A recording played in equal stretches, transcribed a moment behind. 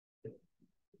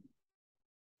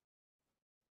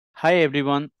Hi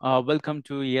everyone, welcome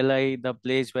to ELI, the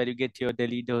place where you get your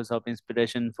daily dose of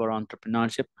inspiration for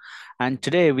entrepreneurship. And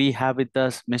today we have with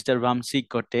us Mr. Vamsi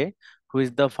Kotte, who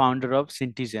is the founder of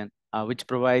Syntizen, which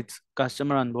provides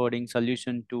customer onboarding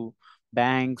solution to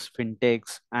banks,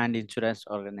 fintechs, and insurance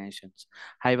organizations.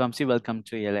 Hi Vamsi, welcome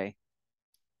to ELI.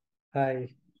 Hi,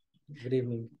 good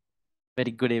evening. Very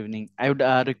good evening. I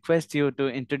would request you to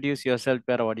introduce yourself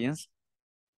to our audience.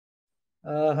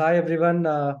 Hi everyone,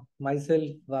 myself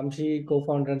Vamshi,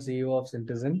 co-founder and CEO of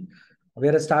Syntizen. We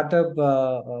are a startup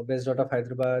based out of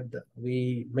Hyderabad.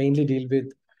 We mainly deal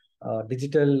with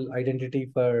digital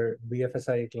identity for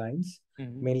BFSI clients,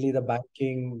 Mhm. mainly the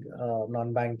banking,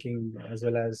 non-banking, as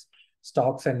well as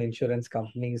stocks and insurance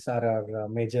companies are our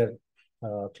major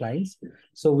clients.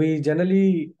 So we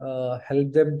generally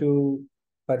help them to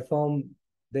perform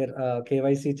their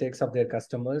KYC checks of their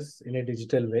customers in a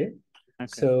digital way.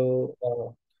 Okay.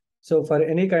 So for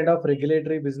any kind of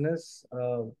regulatory business,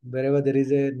 wherever there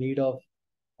is a need of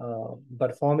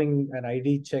performing an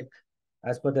ID check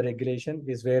as per the regulation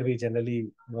is where we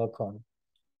generally work on.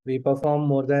 We perform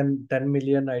more than 10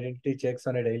 million identity checks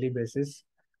on a daily basis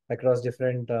across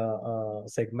different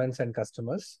segments and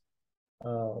customers.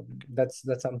 That's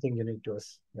something unique to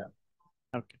us. Yeah.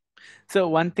 Okay. So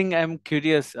one thing I'm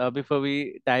curious before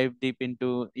we dive deep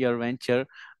into your venture,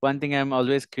 one thing I'm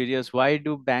always curious, why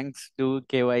do banks do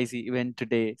KYC even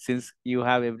today? Since you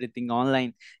have everything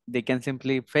online, they can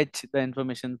simply fetch the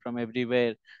information from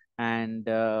everywhere and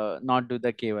not do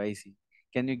the KYC.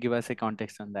 Can you give us a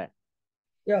context on that?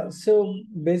 Yeah, so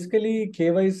basically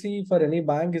KYC for any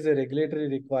bank is a regulatory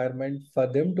requirement for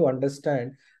them to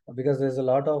understand because there's a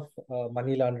lot of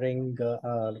money laundering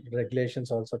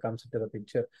regulations also comes into the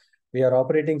picture. We are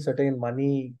operating certain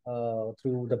money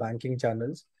through the banking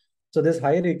channels. So there's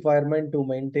high requirement to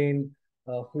maintain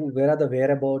where are the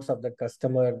whereabouts of the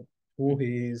customer, who Mhm.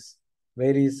 he is,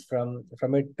 where he is from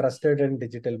a trusted and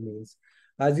digital means.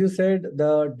 As you said,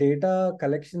 the data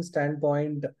collection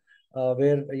standpoint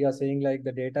where you're saying like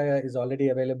the data is already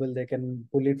available, they can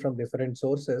pull it from different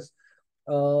sources.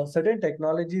 Certain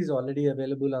technology is already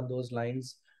available on those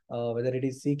lines, whether it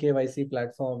is CKYC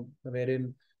platform,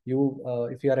 wherein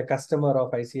if you are a customer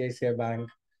of ICICI Bank,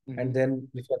 and Mhm. then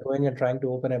if you're going and trying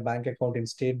to open a bank account in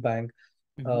State Bank,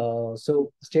 Mhm.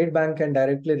 so State Bank can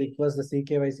directly request the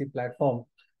CKYC platform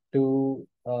to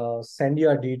send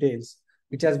your details,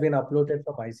 which Mhm. has been uploaded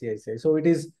from ICICI. So it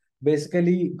is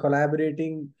basically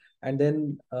collaborating, and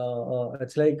then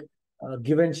it's like a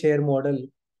give and share model.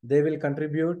 They will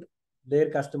contribute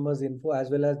their customers info as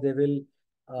well as they will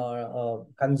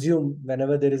consume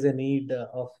whenever there is a need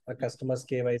of a Mhm. customer's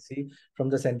KYC from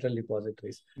the central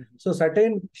depositories. Mhm. So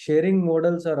certain sharing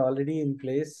models are already in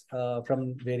place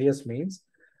from various means,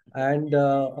 and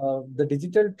the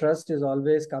digital trust is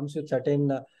always comes with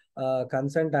certain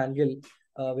consent angle,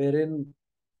 wherein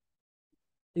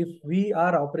if we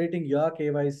are operating your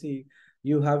KYC,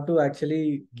 you have to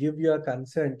actually give your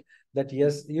consent that Mhm.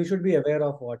 yes, you should be aware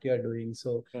of what you are doing.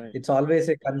 So Right. it's always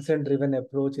a consent-driven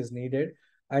approach is needed,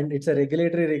 and it's a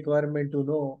regulatory requirement to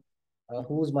know Mhm.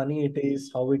 whose money it is,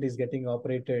 how it is getting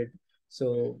operated.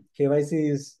 So KYC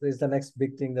is the next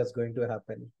big thing that's going to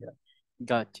happen. Yeah.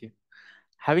 Got you.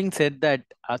 Having said that,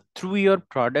 through your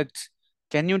products,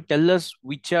 can you tell us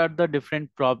which are the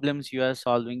different problems you are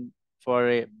solving for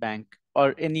a bank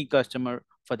or any customer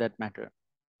for that matter?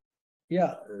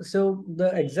 Yeah, so the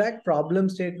exact problem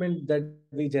statement that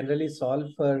we generally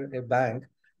solve for a bank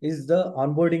is the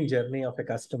onboarding journey of a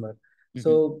customer. Mm-hmm.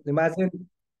 So imagine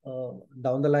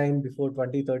down the line before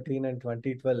 2013 and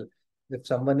 2012, if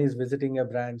someone is visiting a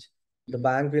branch, the Mm-hmm.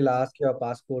 bank will ask your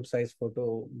passport size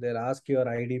photo, they'll ask your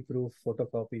ID proof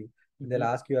photocopy, they'll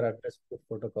Mm-hmm. ask your address proof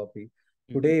photocopy.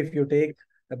 Mm-hmm. Today, if you take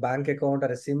a bank account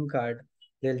or a SIM card,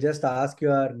 they'll just ask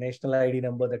your national ID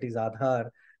number, that is Aadhaar,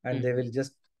 and they Mm-hmm. will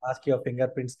just ask your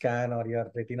fingerprint scan or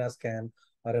your retina scan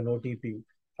or an OTP,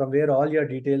 from where all your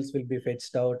details will be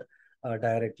fetched out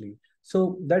directly.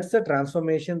 So that's the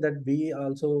transformation that we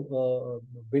also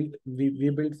built. We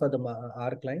built for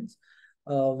our clients,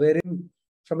 wherein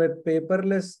from a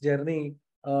paperless journey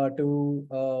from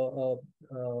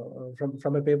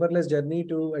a paperless journey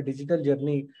to a digital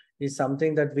journey is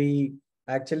something that we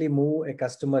actually move a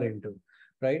customer into,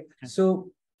 right?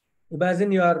 So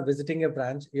imagine you are visiting a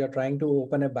branch, you're trying to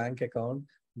open a bank account.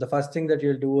 The first thing that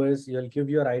you'll do is you'll give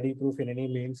your ID proof in any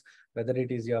means, whether it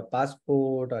is your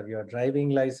passport or your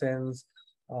driving license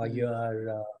or Mm-hmm.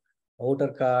 your voter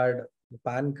card,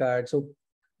 PAN card. So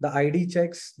the ID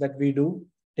checks that we do,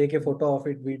 take a photo of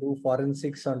it, we do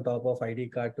forensics on top of ID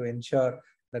card to ensure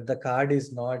that the card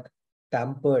is not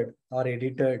tampered or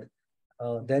edited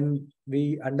then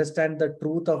we understand the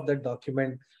truth of the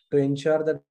document to ensure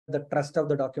that the trust of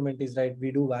the document is right.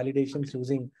 We do validations Okay.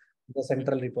 using the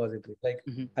central repository. Like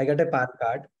Mm-hmm. I get a PAN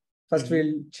card. First, Mm-hmm.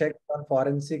 we'll check on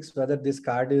forensics whether this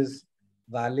card is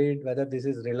valid, whether this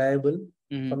is reliable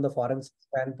Mm-hmm. from the forensic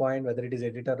standpoint, whether it is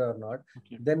edited or not.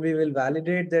 Okay. Then we will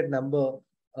validate that number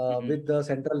Mm-hmm. with the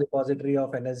central repository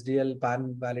of NSDL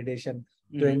PAN validation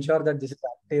to Mm-hmm. ensure that this is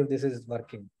active, this is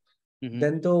working. Mm-hmm.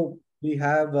 Then though we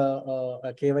have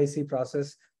a KYC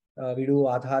process, we do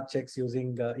Aadhaar checks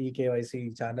using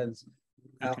eKYC channels.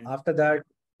 Okay. After that,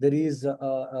 there is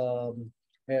uh,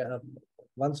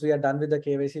 once we are done with the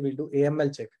KYC, we'll do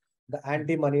AML check, the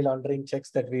anti-money laundering checks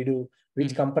that we do, which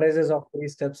Mm-hmm. comprises of 3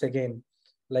 steps again,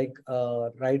 like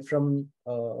right from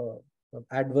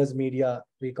adverse media,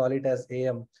 we call it as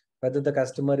AM, whether the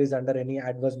customer is under any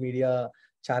adverse media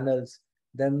channels.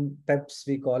 Then PEPs,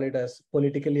 we call it as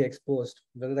politically exposed,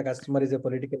 whether the customer is a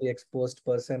politically exposed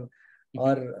person,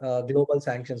 Mm-hmm. or global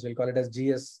sanctions, we'll call it as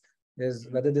GS, is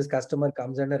Mm-hmm. whether this customer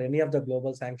comes under any of the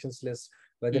global sanctions list,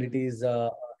 whether it Mm-hmm. is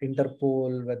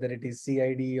Interpol, whether it is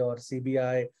CID or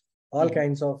CBI, all Mm-hmm.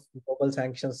 kinds of global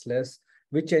sanctions list,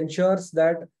 which ensures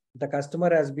that the customer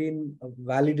has been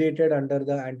validated under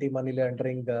the anti-money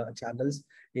laundering channels,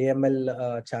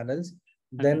 AML channels.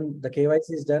 Okay. Then the KYC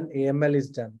is done, AML is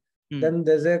done. Mm-hmm. Then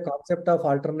there's a concept of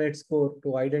alternate score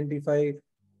to identify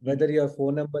Mm-hmm. whether your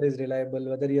phone number is reliable,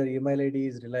 whether your email ID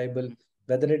is reliable,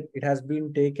 whether it has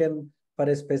been taken for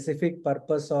a specific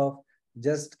purpose of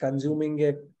just consuming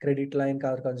a credit line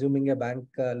or consuming a bank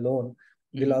loan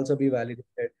will Mm-hmm. also be validated.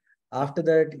 Okay. After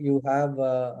that, you have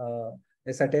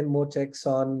a certain more checks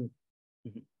on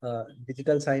Mm-hmm.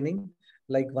 digital signing.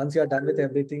 Like once you are done with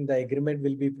everything, the agreement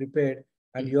will be prepared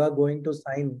and Mm-hmm. you are going to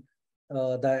sign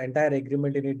the entire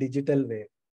agreement in a digital way.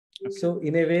 Okay. So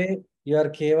in a way, your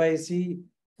KYC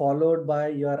followed by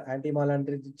your anti-money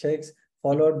laundering checks, Mm-hmm.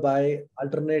 followed by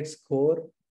alternate score,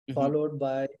 Mm-hmm. followed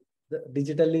by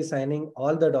digitally signing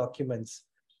all the documents,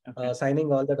 Okay.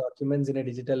 signing all the documents in a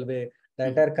digital way. The Mm-hmm.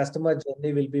 entire customer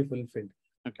journey will be fulfilled.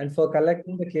 Okay. And for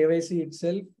collecting the KYC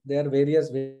itself, there are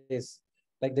various ways.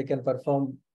 Like they can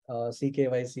perform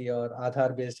CKYC or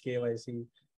Aadhaar-based KYC.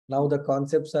 Now the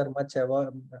concepts are much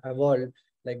evolved.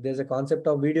 Like there's a concept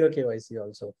of video KYC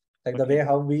also. Like the way Okay.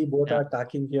 how we both Yeah. are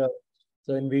talking here.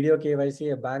 So in video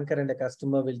KYC, a banker and a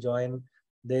customer will join.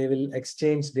 They will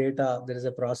exchange data. There is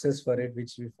a process for it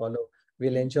which we follow.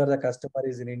 We'll Mm-hmm. ensure the customer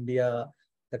is in India.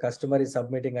 The customer is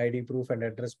submitting ID proof and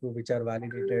address proof which are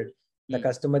validated. The Mm-hmm.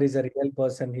 customer is a real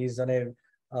person. He's on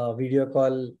a video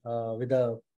call with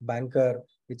a banker,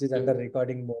 which is under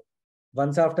recording mode.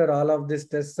 Once after all of these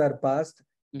tests are passed,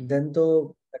 Mm-hmm. then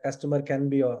the customer can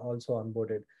be also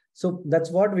onboarded. So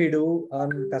that's what we do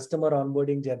on customer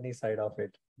onboarding journey side of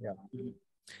it. Yeah. Mm-hmm.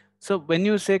 So when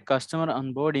you say customer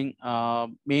onboarding,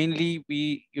 mainly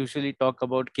we usually talk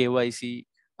about KYC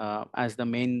as the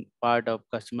main part of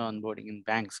customer onboarding in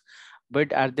banks.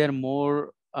 But are there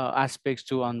more aspects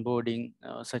to onboarding,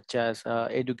 such as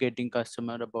educating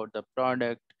customer about the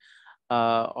product,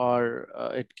 or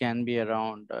it can be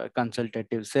around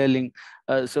consultative selling?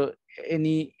 So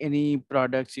any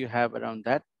products you have around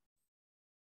that?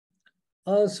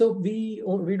 So we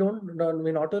don't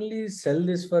we not only sell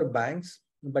this for banks,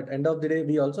 but end of the day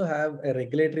we also have a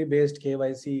regulatory based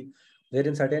KYC,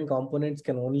 wherein certain components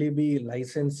can only be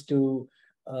licensed to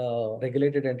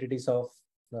regulated entities of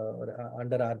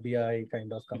under RBI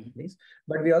kind of Mm-hmm. companies.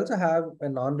 But we also have a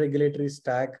non-regulatory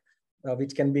stack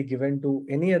which can be given to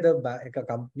any other bank, a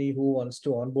company who wants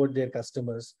to onboard their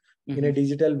customers in a Mm-hmm.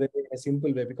 digital way, in a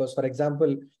simple way. Because for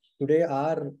example, today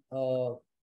our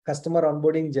customer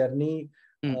onboarding journey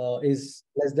is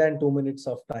less than 2 minutes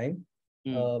of time,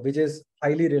 Mm-hmm. which is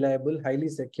highly reliable, highly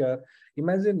secure.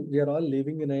 Imagine we are all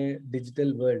living in a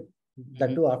digital world. That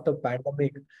Mm-hmm. too after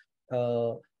pandemic,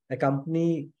 uh, a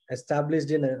company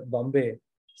established in Bombay,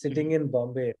 sitting in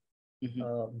Bombay,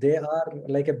 Mm-hmm. they are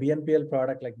like a BNPL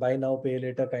product, like buy now, pay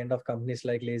later kind of companies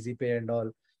like Lazy Pay and all.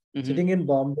 Mm-hmm. Sitting in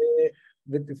Bombay,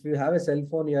 with if you have a cell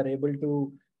phone, you are able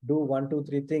to do one, two,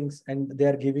 three things, and they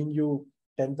are giving you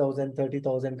 10,000,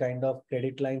 30,000 kind of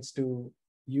credit lines to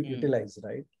Mm-hmm. utilize,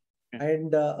 right? Yeah.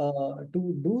 And to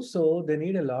do so, they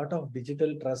need a lot of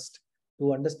digital trust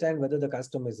to understand whether the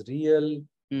customer is real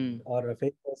Mm. or a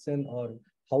fake person, or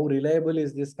how reliable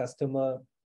is this customer,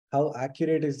 how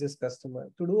accurate is this customer.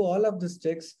 To do all of these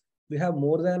checks, we have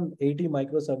more than 80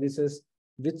 microservices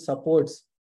which supports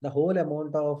the whole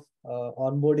amount of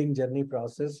onboarding journey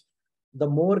process. The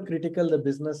more critical the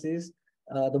business is,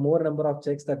 the more number of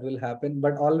checks that will happen.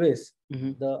 But always,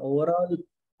 Mm-hmm. the overall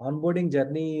onboarding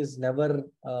journey is never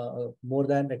more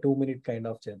than a 2 minute kind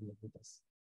of journey with us.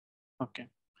 Okay.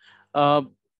 Uh,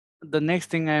 the next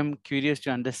thing I'm curious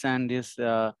to understand is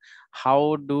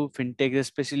how do fintech,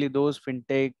 especially those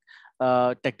fintech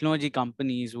technology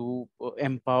companies who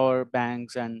empower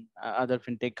banks and other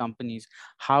fintech companies,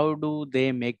 how do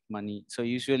they make money? So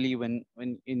usually when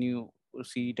you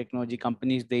see technology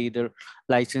companies, they either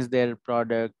license their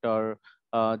product or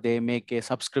they make a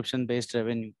subscription based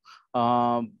revenue.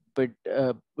 But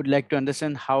would like to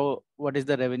understand how what is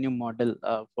the revenue model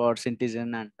for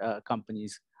Syntizen and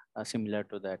companies similar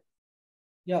to that.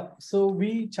 Yeah, so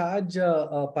we charge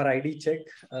per ID check.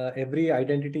 Every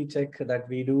identity check that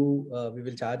we do, we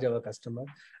will charge our customer.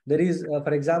 There is,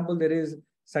 for example, there is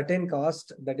certain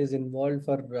cost that is involved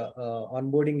for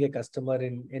onboarding a customer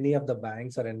in any of the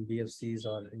banks or NBFCs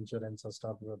or insurance or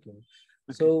stockbroking.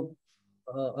 Okay. So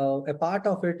a part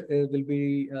of it will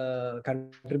be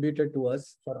contributed to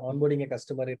us for onboarding a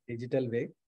customer in digital way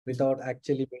Mm-hmm. without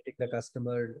actually meeting the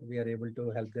customer. We are able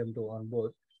to help them to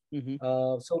onboard. Mm-hmm.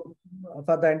 So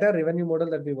for the entire revenue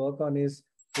model that we work on is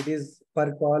it is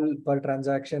per call, per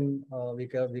transaction, we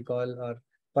call or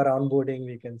per onboarding,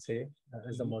 we can say,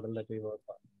 is the Mm-hmm. model that we work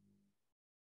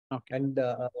on. Okay. And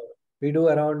we do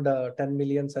around 10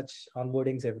 million such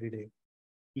onboardings every day.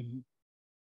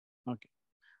 Mm-hmm. Okay.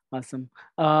 Awesome.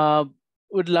 Uh,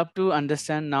 would love to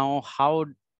understand now how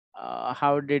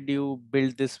did you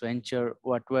build this venture?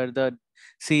 What were the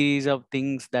series of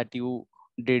things that you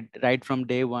did right from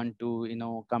day one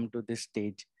to come to this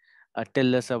stage?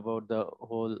 Tell us about the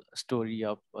whole story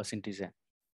of Syntizen.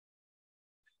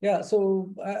 Yeah,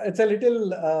 so it's a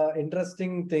little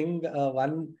interesting thing.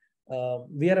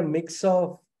 We are a mix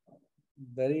of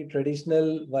very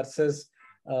traditional versus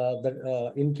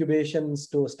the incubations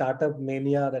to startup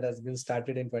mania that has been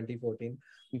started in 2014.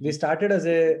 We Mm-hmm. started as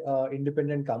a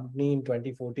independent company in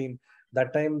 2014.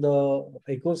 That time, the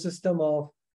ecosystem of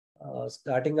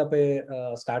starting up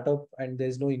a startup and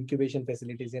there's no incubation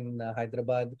facilities in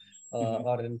Hyderabad Mm-hmm.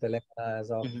 or in Telangana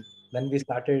as of Mm-hmm. when we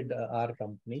started our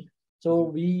company.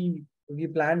 So Mm-hmm. we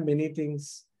planned many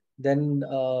things. Then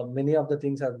many of the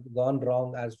things have gone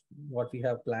wrong as what we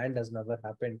have planned has never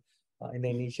happened in the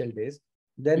initial days.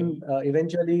 Then Mm-hmm.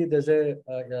 eventually there's a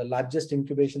largest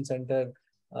incubation center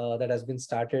that has been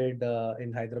started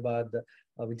in Hyderabad,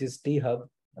 which is T Hub.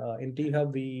 In T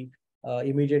Hub, we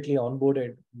immediately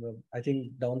onboarded. I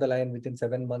think down the line within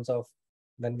 7 months of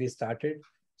when we started.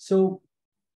 So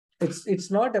it's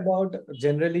not about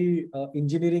generally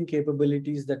engineering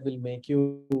capabilities that will make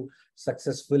you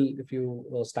successful if you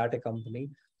start a company.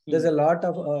 There's a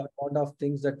Mm-hmm. lot of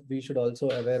things that we should also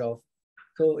aware of.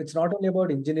 So it's not only about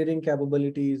engineering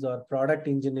capabilities or product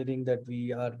engineering that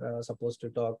we are supposed to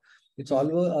talk. It's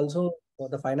Mm-hmm. also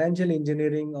the financial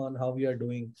engineering on how we are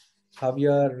doing, how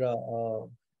your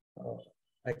uh,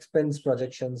 expense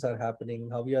projections are happening,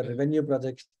 how your revenue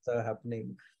projections are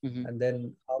happening, Mm-hmm. and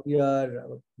then how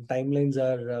your timelines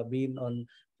are being on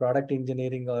product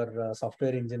engineering or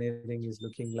software engineering is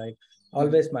looking like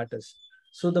always Mm-hmm. matters.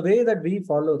 So the way that we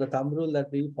follow, the thumb rule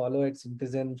that we follow at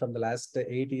Syntizen from the last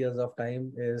 8 years of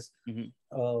time is Mm-hmm.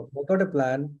 work out a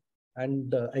plan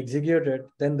and execute it,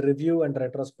 then review and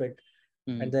retrospect,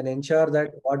 and Mm-hmm. then ensure that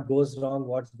what goes wrong,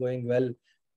 what's going well,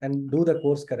 and do the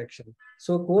course correction.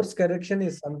 So course correction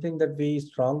is something that we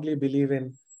strongly believe in.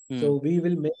 Mm-hmm. So we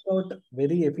will make out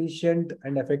very efficient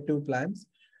and effective plans,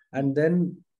 and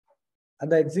then at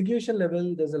the execution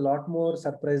level, there's a lot more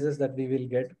surprises that we will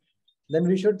get. Then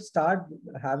we should start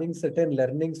having certain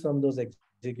learnings from those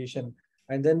execution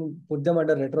and then put them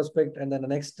under retrospect. And then the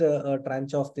next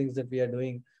tranche of things that we are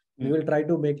doing, we will Mm-hmm. try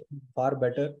to make it far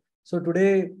better. So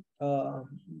today, uh,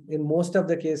 in most of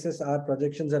the cases, our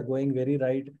projections are going very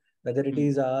right, whether it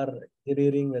is our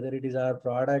engineering, whether it is our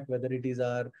product, whether it is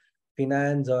our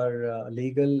finance or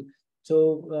legal.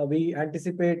 So we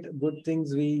anticipate good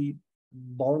things, we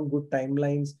bound good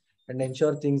timelines and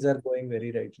ensure things are going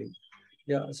very rightly.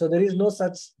 Yeah, so there is no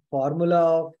such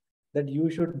formula that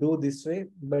you should do this way,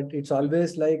 but it's Mm-hmm.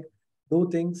 always like do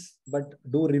things, but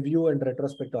do review and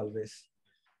retrospect always.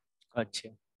 Gotcha.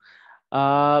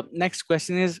 Next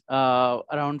question is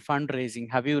around fundraising.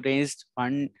 Have you raised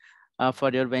fund for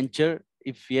your venture?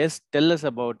 If yes, tell us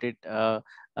about it.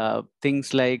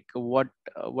 Things like what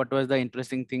was the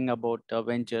interesting thing about the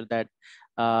venture that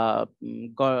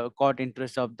caught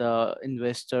interest of the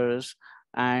investors,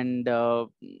 and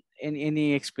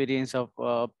any experience of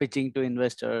pitching to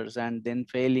investors and then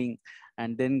failing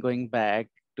and then going back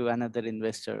to another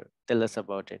investor. Tell us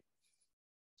about it.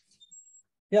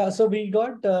 Yeah, so we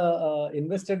got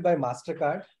invested by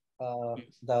MasterCard,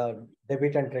 the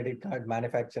debit and credit card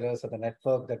manufacturers of the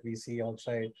network that we see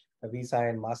outside, the Visa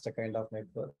and Master kind of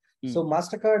network. So Mm,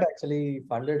 MasterCard actually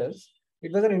funded us.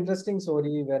 It was an interesting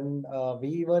story when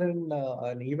we were in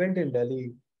an event in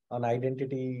Delhi on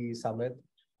Identity Summit,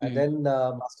 and Mm, then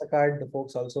MasterCard the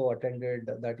folks also attended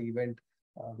that event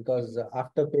because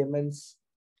after payments,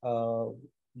 uh,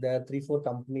 there are three, four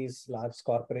companies, large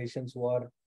corporations who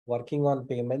are working on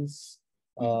payments.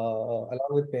 mm,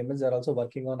 Along with payments, they're also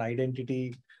working on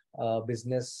identity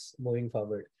business moving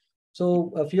forward.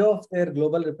 So a few of their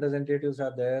global representatives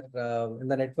are there. In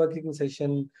the networking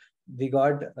session, we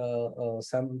got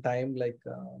some time, like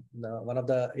one of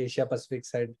the Asia Pacific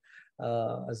side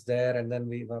is there, and then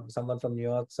we someone from New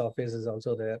York's office is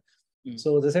also there. mm,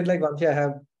 So they said like, Vamsi, I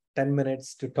have 10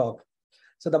 minutes to talk.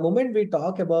 So the moment we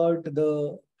talk about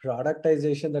the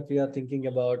productization that we are thinking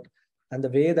about and the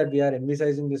way that we are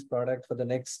envisaging this product for the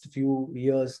next few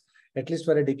years, at least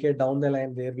for a decade down the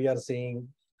line, where we are seeing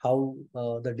how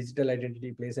the digital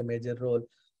identity plays a major role,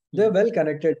 they're mm, well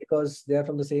connected because they are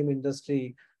from the same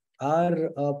industry.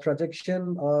 Our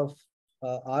projection of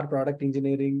our product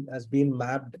engineering has been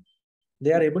mapped.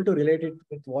 They are mm, able to relate it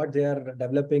with what they are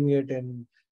developing it in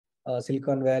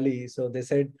Silicon Valley. So they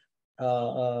said,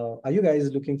 "Are you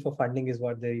guys looking for funding?" Is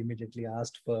what they immediately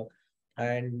asked for,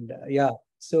 mm, and yeah.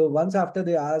 So once after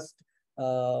they asked,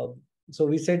 uh, so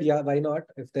we said, "Yeah, why not?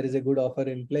 If there is a good offer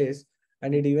in place,"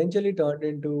 and mm, it eventually turned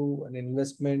into an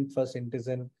investment for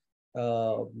Syntizen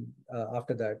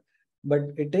after that. But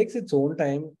it takes its own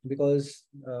time because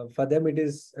for them it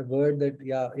is a word that,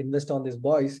 yeah, invest on these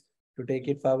boys. To take mm,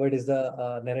 it forward is the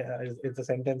is the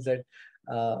sentence that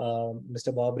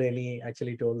Mr. Bob Rainey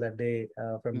actually told that day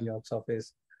from New mm, York's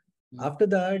office. mm, After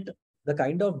that, the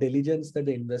kind of diligence that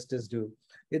the investors do,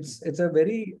 mm, it's a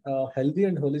very healthy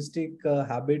and holistic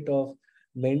habit of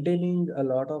maintaining a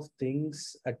lot of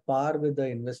things at par with the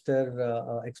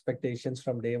investor expectations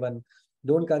from day one.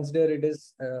 Don't consider it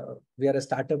as we are a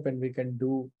startup and we can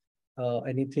do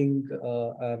anything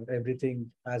or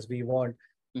everything as we want.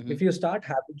 mhm, If you start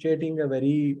habituating a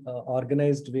very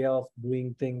organized way of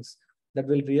doing things, that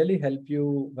will really help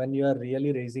you when you are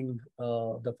really raising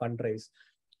the fundraise.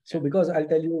 So, yeah, because I'll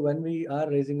tell you, when we are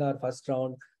raising our first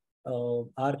round,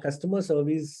 our customer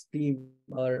service team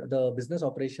or the business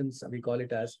operations, we call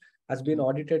it as, has been mhm,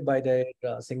 audited by their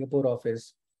Singapore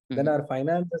office. Then mhm, our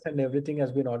finances and everything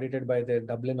has been audited by their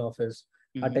Dublin office.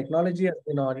 Our mhm, technology has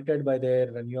been audited by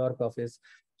their New York office.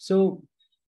 So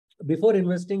before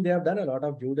investing, they have done a lot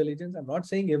of due diligence. I'm not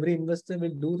saying every investor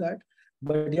will do that,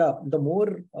 but yeah, the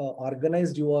more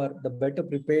organized you are, the better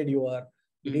prepared you are.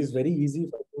 It is mhm, very easy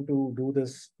for you to do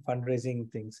this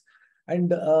fundraising things.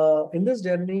 And in this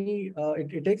journey,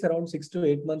 it takes around 6 to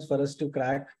 8 months for us to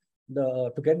crack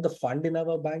to get the fund in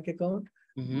our bank account.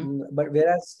 mhm, But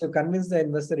whereas to convince the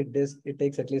investor, it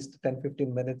takes at least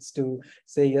 10-15 minutes to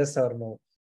say yes or no.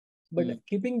 But mm,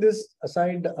 keeping this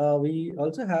aside, we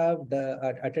also have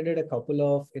attended a couple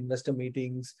of investor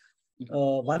meetings. mhm,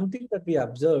 One thing that we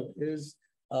observed is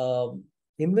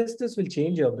investors will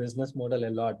change your business model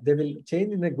a lot. They will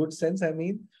change in a good sense. I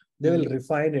mean, they will mhm,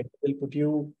 refine it. They'll put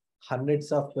you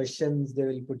hundreds of questions. They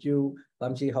will put you,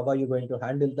 Vamshi, how are you going to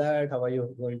handle that? How are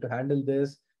you going to handle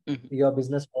this? mhm, Your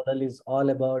business model is all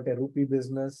about a rupee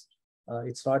business.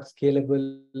 It's not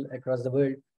scalable across the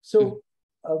world. So mhm,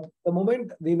 the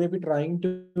moment we may be trying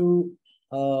to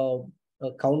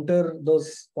counter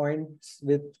those points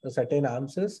with certain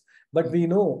answers, but mhm, we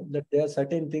know that there are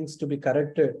certain things to be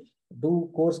corrected, do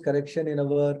course correction in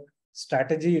our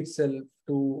strategy itself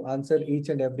to answer each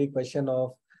and every question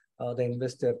of the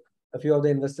investor. A few of the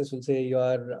investors will say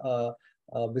your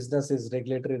business is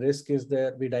regulatory risk is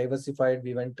there. We diversified,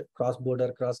 we went cross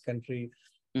border, cross country.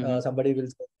 mhm, Somebody will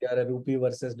say we are a rupee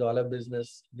versus dollar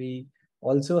business. We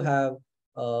also have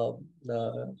uh,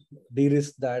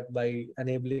 de-risk that by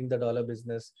enabling the dollar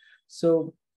business.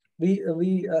 So we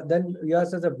then we are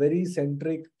such a very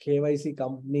centric KYC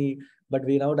company, but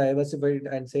we now diversified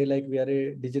and say like we are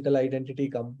a digital identity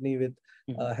company with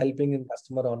mhm, helping in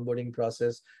customer onboarding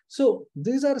process. So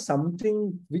these are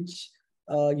something which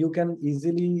you can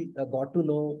easily got to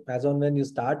know as on when you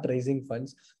start raising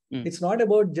funds. mm, It's not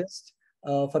about just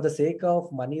for the sake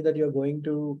of money that you're going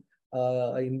to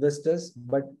investors,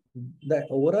 but the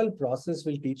overall process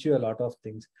will teach you a lot of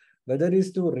things. Whether it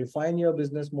is to refine your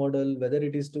business model, whether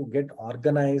it is to get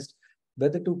organized,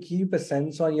 whether to keep a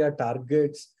sense on your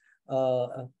targets.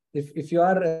 If you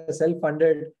are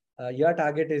self-funded, your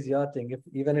target is your thing. If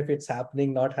even if it's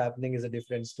happening, not happening is a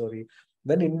different story.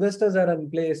 When investors are in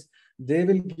place, they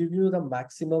will give you the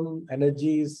maximum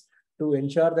energies to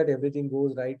ensure that everything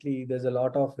goes rightly. There's a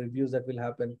lot of reviews that will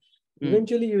happen. mm,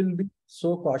 Eventually, you will be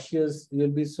so cautious,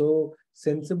 you'll be so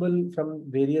sensible from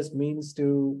various means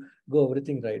to go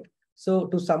everything right. So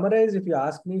to summarize, if you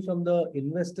ask me from the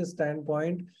investor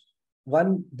standpoint,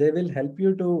 one, they will help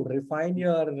you to refine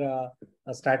your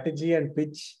strategy and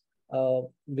pitch,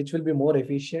 which will be more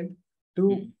efficient. Two,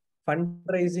 Mm,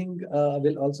 fundraising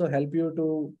will also help you to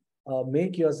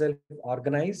make yourself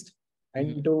organized and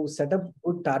mhm, to set up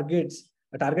good targets.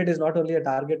 A target is not only a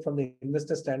target from the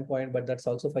investor standpoint, but that's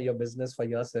also for your business, for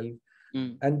yourself.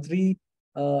 mm, And three,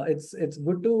 it's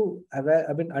good to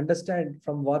understand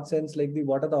from what sense, like the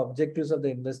what are the objectives of the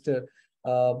investor,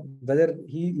 whether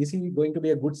he going to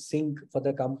be a good sync for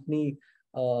the company,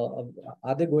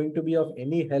 are they going to be of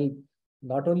any help,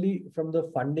 not only from the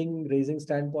funding raising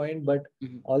standpoint, but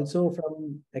mhm, also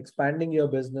from expanding your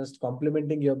business,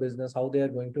 complementing your business, how they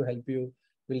are going to help you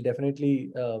will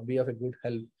definitely be of a good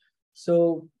help.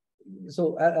 So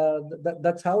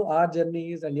that's how our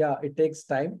journey is. And yeah, it takes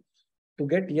time to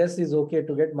get yes is okay,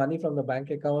 to get money from the bank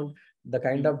account, the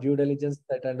kind mm. of due diligence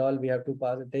that and all we have to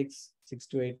pass, it takes 6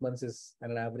 to 8 months is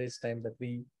an average time that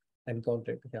we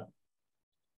encountered. Yeah.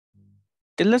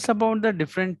 Tell us about the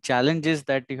different challenges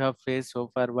that you have faced so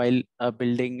far while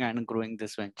building and growing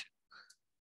this venture.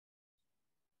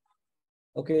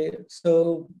 Okay,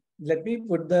 so let me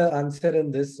put the answer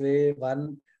in this way.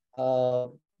 One,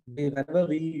 whenever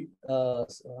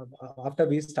after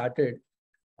we started,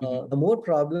 Mhm, the more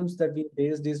problems that we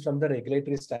faced is from the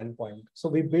regulatory standpoint. So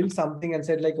we built something and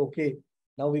said like, okay,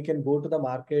 now we can go to the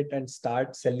market and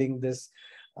start selling this.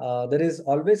 There is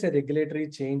always a regulatory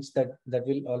change that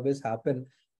will always happen.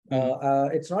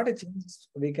 mhm, It's not a change.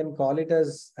 We can call it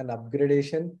as an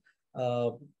upgradation.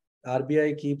 Uh,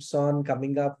 RBI keeps on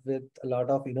coming up with a lot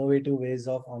of innovative ways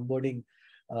of onboarding.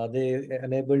 They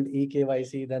enabled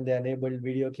eKYC, then they enabled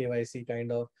video KYC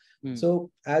kind of. mm,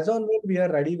 So as on when we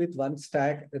are ready with one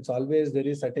stack, it's always there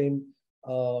is certain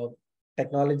uh,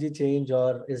 technology change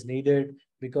or is needed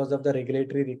because of the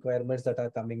regulatory requirements that are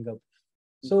coming up.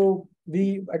 okay, So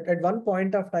we at one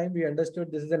point of time we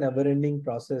understood this is a never-ending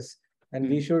process, and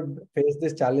we mm, should face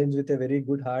this challenge with a very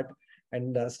good heart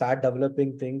and start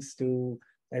developing things to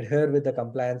adhere with the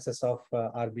compliances of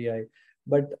RBI.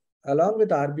 But along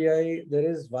with RBI, there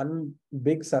is one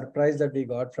big surprise that we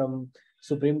got from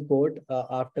Supreme Court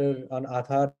after an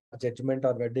Aadhaar judgment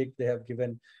or verdict they have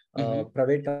given. mhm,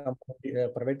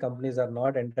 Private companies are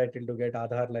not entitled to get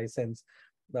Aadhaar license.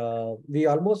 We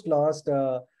almost lost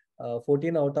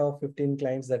 14 out of 15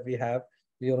 clients that we have.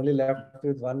 We only left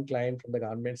with one client from the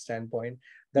government standpoint.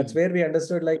 That's mhm, where we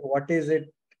understood like what is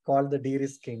it called the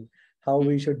de-risking, how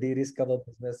we mhm. should de-risk our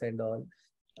business and all.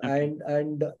 Okay.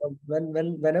 And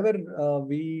whenever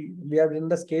we are in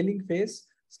the scaling phase,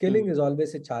 Mm, scaling is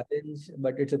always a challenge,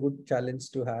 but it's a good challenge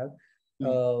to have.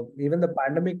 mm, Even the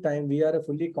pandemic time, we are a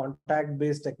fully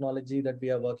contact-based technology that we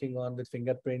are working on with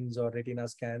fingerprints or retina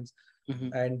scans.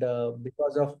 mhm, And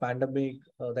because of pandemic,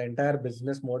 the entire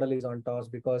business model is on toss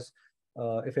because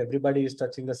if everybody is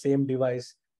touching the same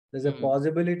device, there's a mm,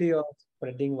 possibility of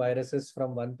spreading viruses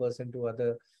from one person to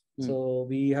other. mm, So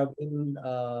we have been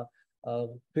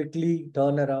quickly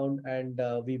turn around and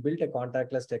we built a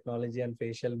contactless technology and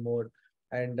facial mode.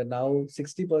 And now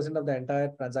 60% of the entire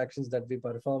transactions that we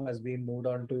perform has been moved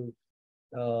on to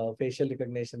facial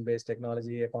recognition based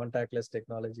technology, a contactless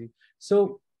technology.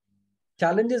 So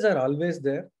challenges are always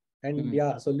there, and mm,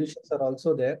 yeah, solutions are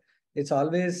also there. It's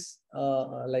always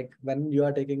like when you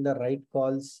are taking the right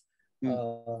calls,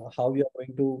 mm, how you are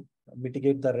going to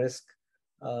mitigate the risk.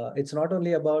 It's not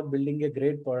only about building a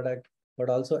great product, but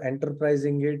also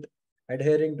enterprising it,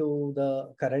 adhering to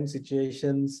the current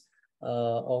situations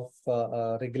of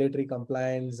regulatory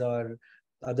compliance or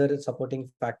other supporting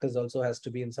factors also has to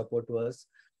be in support to us.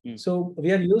 mm. So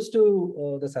we are used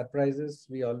to the surprises.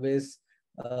 We always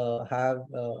have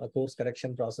a course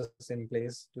correction process in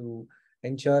place to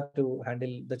ensure to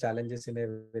handle the challenges in a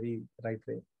very right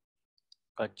way.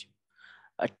 Gotcha.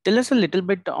 Tell us a little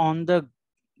bit on the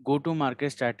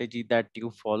go-to-market strategy that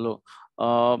you follow,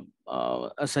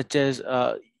 such as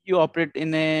you operate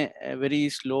in a very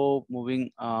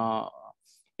slow-moving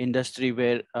industry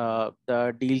where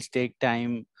the deals take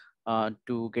time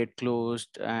to get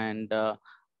closed, and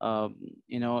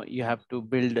you have to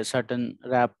build a certain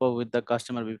rapport with the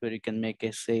customer before you can make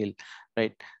a sale,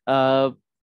 right? Uh,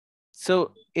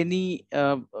 so,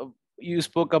 you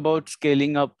spoke about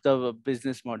scaling up the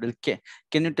business model. Can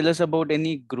you tell us about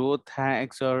any growth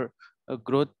hacks or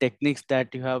growth techniques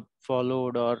that you have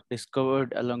followed or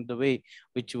discovered along the way,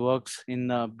 which works in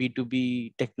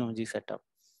B2B technology setup?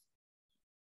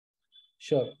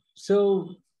 Sure.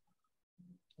 So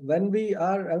when we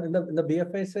are in the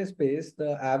BFSI space,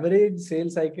 the average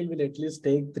sales cycle will at least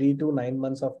take 3 to 9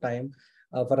 months of time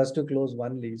for us to close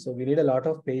one lead. So we need a lot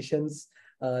of patience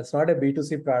It's not a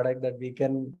B2C product that we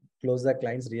can close the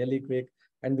clients really quick.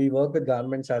 And we work with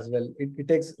governments as well. It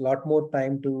takes a lot more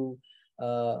time to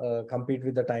compete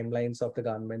with the timelines of the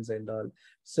governments and all.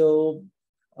 So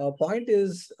point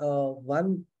is,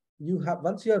 once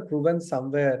you are proven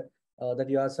somewhere that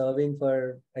you are serving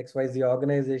for XYZ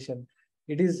organization,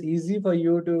 it is easy for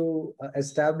you to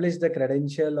establish the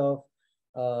credential of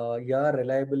your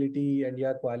reliability and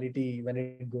your quality when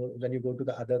you go to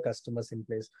the other customers in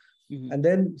place. Mm-hmm. And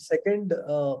then second,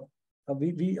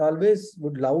 we always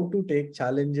would love to take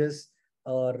challenges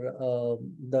or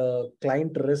the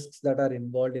client risks that are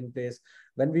involved in place.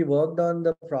 When we worked on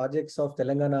the projects of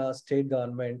Telangana state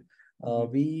government,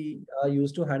 Mm-hmm. we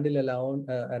used to handle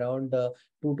around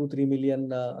 2 to 3 million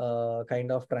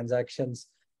kind of transactions.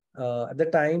 At the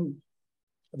time,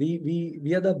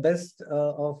 we are the best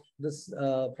of this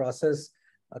process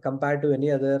compared to any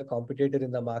other competitor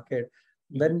in the market.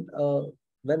 Mm-hmm.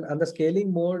 When on the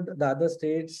scaling mode, the other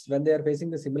states, when they are facing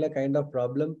the similar kind of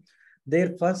problem,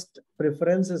 their first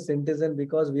preference is Syntizen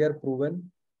because we are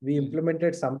proven. We Mm-hmm.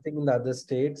 implemented something in the other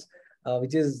states,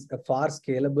 which is a far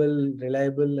scalable,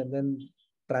 reliable, and then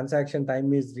transaction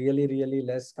time is really, really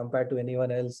less compared to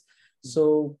anyone else.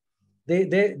 So they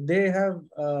have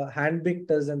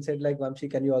handpicked us and said like, Vamshi,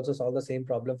 can you also solve the same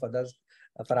problem for us,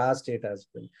 for our state as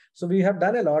well? So we have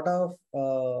done a lot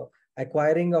of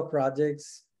acquiring of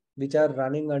projects which are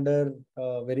running under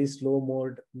very slow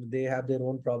mode. They have their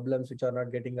own problems which are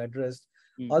not getting addressed.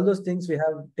 Mm-hmm. All those things we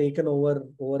have taken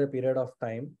over a period of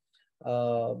time.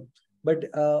 Uh,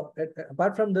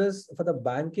 apart from this, for the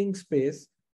banking space,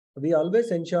 we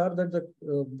always ensure that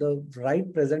the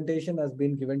right presentation has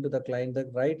been given to the client, the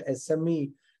right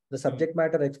SME, the Mm-hmm. subject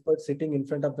matter expert sitting in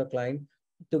front of the client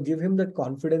to give him that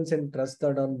confidence and trust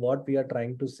that on what we are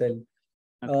trying to sell.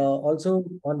 Okay. Also,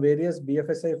 on various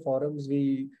BFSI forums,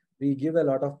 we give a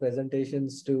lot of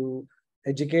presentations to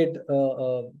educate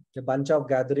a bunch of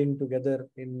gathering together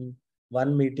in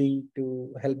one meeting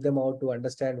to help them out to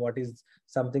understand what is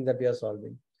something that we are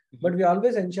solving. Mm-hmm. But we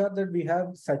always ensure that we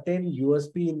have certain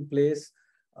USP in place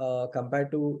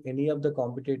compared to any of the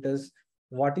competitors.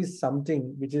 What is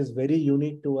something which is very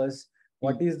unique to us?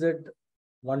 What is that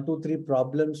 1, 2, 3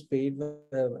 problems paid?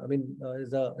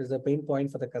 Is a pain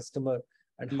point for the customer,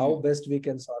 and how Mm-hmm. best we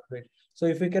can solve it. So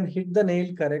if we can hit the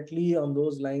nail correctly on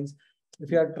those lines,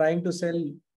 if you are trying to sell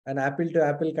an apple to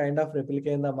apple kind of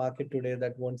replica in the market today,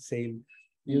 that won't sell. You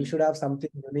Mm-hmm. should have something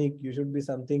unique. You should be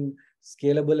something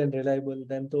scalable and reliable.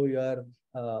 Then though you are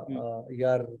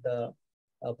the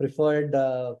preferred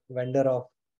vendor of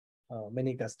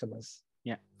many customers.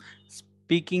 Yeah.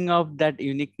 Speaking of that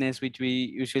uniqueness, which we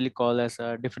usually call as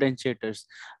differentiators,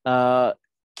 uh,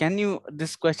 can you?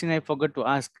 This question I forgot to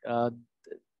ask.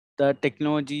 The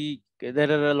technology.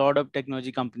 There are a lot of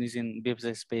technology companies in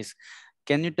BFSI space.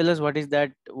 Can you tell us what is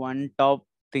that one top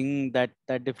thing that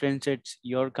differentiates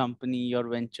your company, your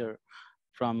venture,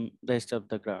 from the rest of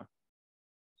the crowd?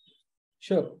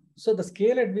 Sure. So the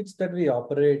scale at which that we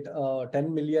operate,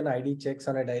 10 million ID checks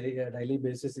on a daily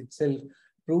basis itself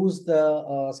proves the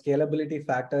scalability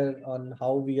factor on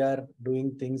how we are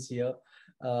doing things here.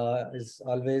 Is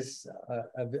always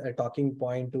a talking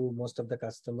point to most of the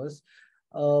customers.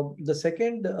 The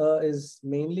second is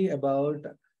mainly about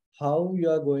how you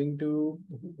are going to,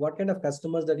 what kind of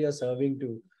customers that you are serving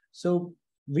to. So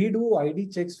we do ID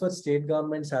checks for state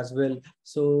governments as well.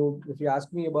 So if you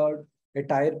ask me about a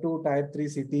tier 2, tier 3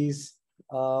 cities,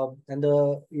 and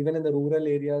even in the rural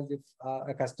areas, if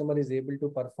a customer is able to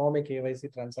perform a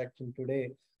KYC transaction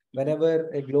today, Mm-hmm. whenever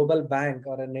a global bank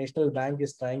or a national bank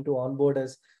is trying to onboard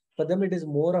us, for them it is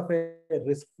more of a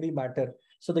risk-free matter.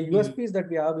 So the Mm-hmm. USPs that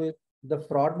we have is the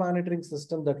fraud monitoring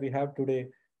system that we have today,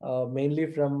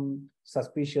 mainly from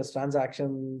suspicious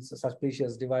transactions,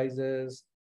 suspicious devices,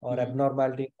 or Mm-hmm.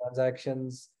 abnormality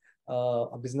transactions,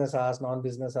 business hours,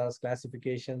 non-business hours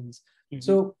classifications. Mm-hmm.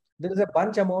 So there is a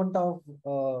bunch amount of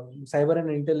cyber and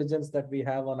intelligence that we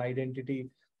have on identity.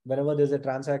 Whenever there's a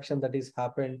transaction that is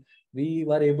happened, we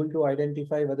were able to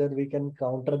identify whether we can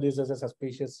counter this as a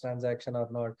suspicious transaction or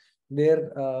not. There,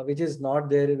 which is not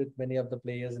there with many of the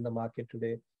players in the market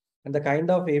today. And the kind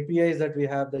of APIs that we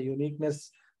have, the uniqueness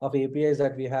of APIs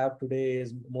that we have today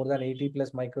is more than 80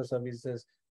 plus microservices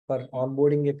for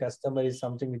onboarding a customer is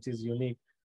something which is unique.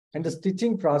 And the Mm-hmm.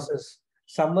 stitching process,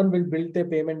 someone will build a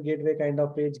payment gateway kind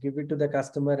of page, give it to the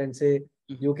customer and say,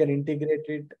 Mm-hmm. you can integrate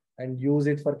it and use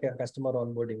it for customer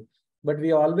onboarding. But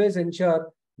we always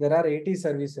ensure there are 80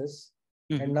 services.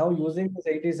 Mm-hmm. And now using these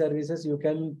 80 services, you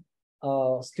can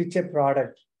stitch a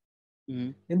product.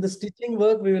 Mm-hmm. In the stitching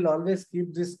work, we will always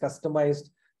keep this customized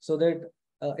so that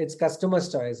it's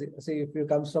customer's choice. See, if you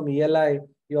comes from ELI,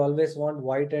 you always want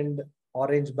white and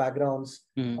orange backgrounds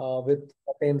with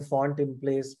certain font in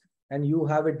place, and you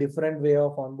have a different way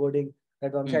of onboarding.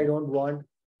 That once I don't want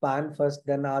PAN first,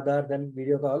 then Aadhaar, then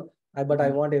video call. But I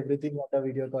want everything on the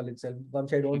video call itself.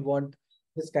 Once I don't want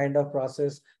this kind of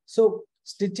process. So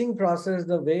stitching process,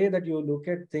 the way that you look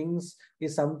at things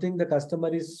is something the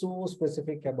customer is so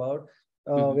specific about.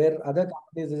 Where other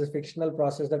companies is a fictional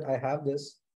process that I have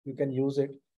this, you can use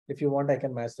it. If you want, I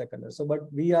can match the color. So,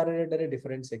 but we are at a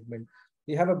different segment.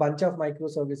 We have a bunch of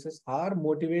microservices. Our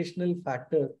motivational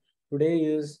factor today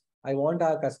is I want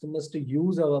our customers to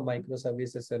use our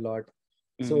microservices a lot.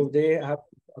 So they have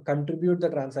contribute the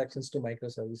transactions to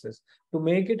microservices. To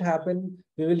make it happen,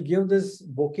 we will give this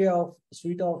bouquet of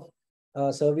suite of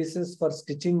services for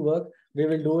stitching work. We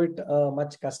will do it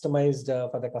much customized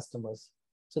for the customers.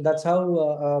 So that's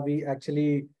how we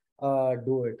actually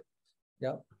do it.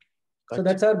 Yeah. So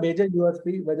that's our major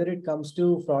USP, whether it comes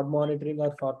to fraud monitoring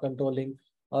or fraud controlling,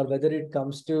 or whether it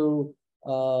comes to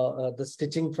the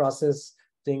stitching process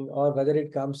thing, or whether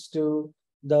it comes to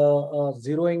the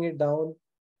zeroing it down,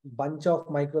 bunch of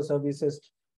microservices.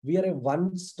 We are a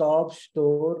one-stop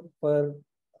store for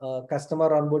customer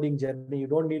onboarding journey. You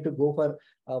don't need to go for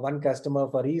one customer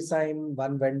for e-sign,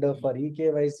 one vendor for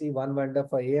eKYC, one vendor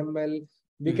for AML.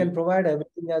 We can provide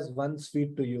everything as one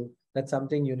suite to you. That's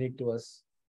something unique to us.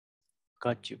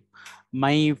 Got you.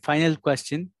 My final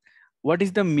question, what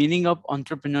is the meaning of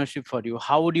entrepreneurship for you?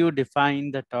 How would you define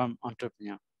the term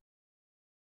entrepreneur?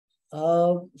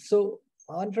 So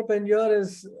entrepreneur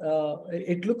is,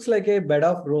 it looks like a bed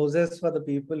of roses for the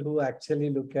people who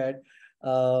actually look at,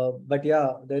 but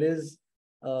yeah, there's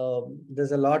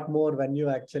a lot more when you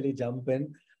actually jump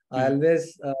in. I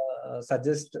always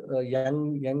suggest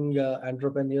young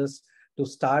entrepreneurs to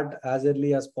start as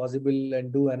early as possible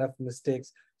and do enough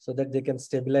mistakes so that they can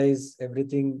stabilize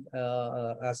everything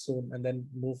as soon and then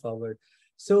move forward.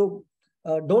 So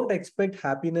don't expect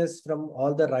happiness from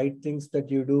all the right things that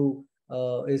you do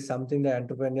is something the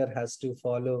entrepreneur has to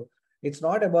follow. It's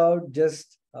not about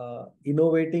just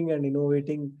innovating and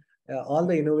innovating. All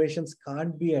the innovations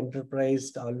can't be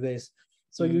enterprised always.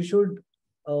 So you should,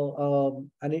 an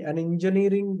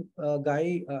engineering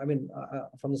guy,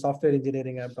 from the software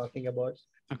engineering I'm talking about,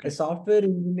 a software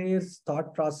engineer's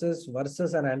thought process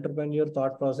versus an entrepreneur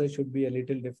thought process should be a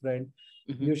little different.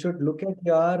 You should look at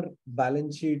your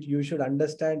balance sheet. You should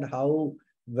understand how,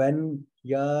 when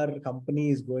your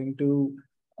company is going to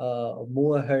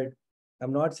move ahead.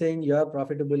 I'm not saying your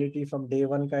profitability from day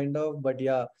one kind of, but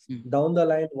yeah, down the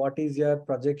line, what is your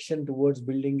projection towards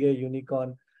building a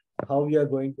unicorn? How you are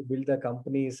going to build the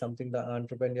company is something the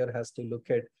entrepreneur has to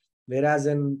look at. Whereas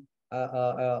in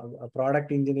a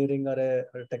product engineering or a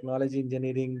technology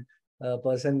engineering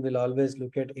person will always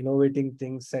look at innovating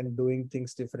things and doing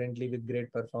things differently with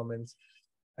great performance.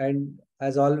 And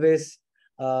as always,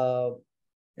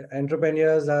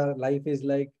 entrepreneurs, life is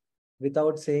like,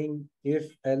 without saying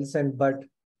if, else, and but,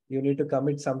 you need to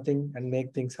commit something and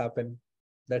make things happen.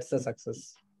 That's the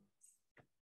success.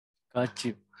 Got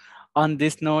you. On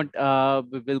this note,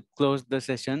 we will close the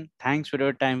session. Thanks for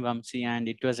your time, Vamsi, and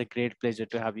it was a great pleasure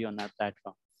to have you on our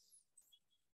platform.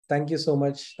 Thank you so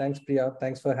much. Thanks, Priya.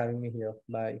 Thanks for having me here.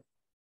 Bye.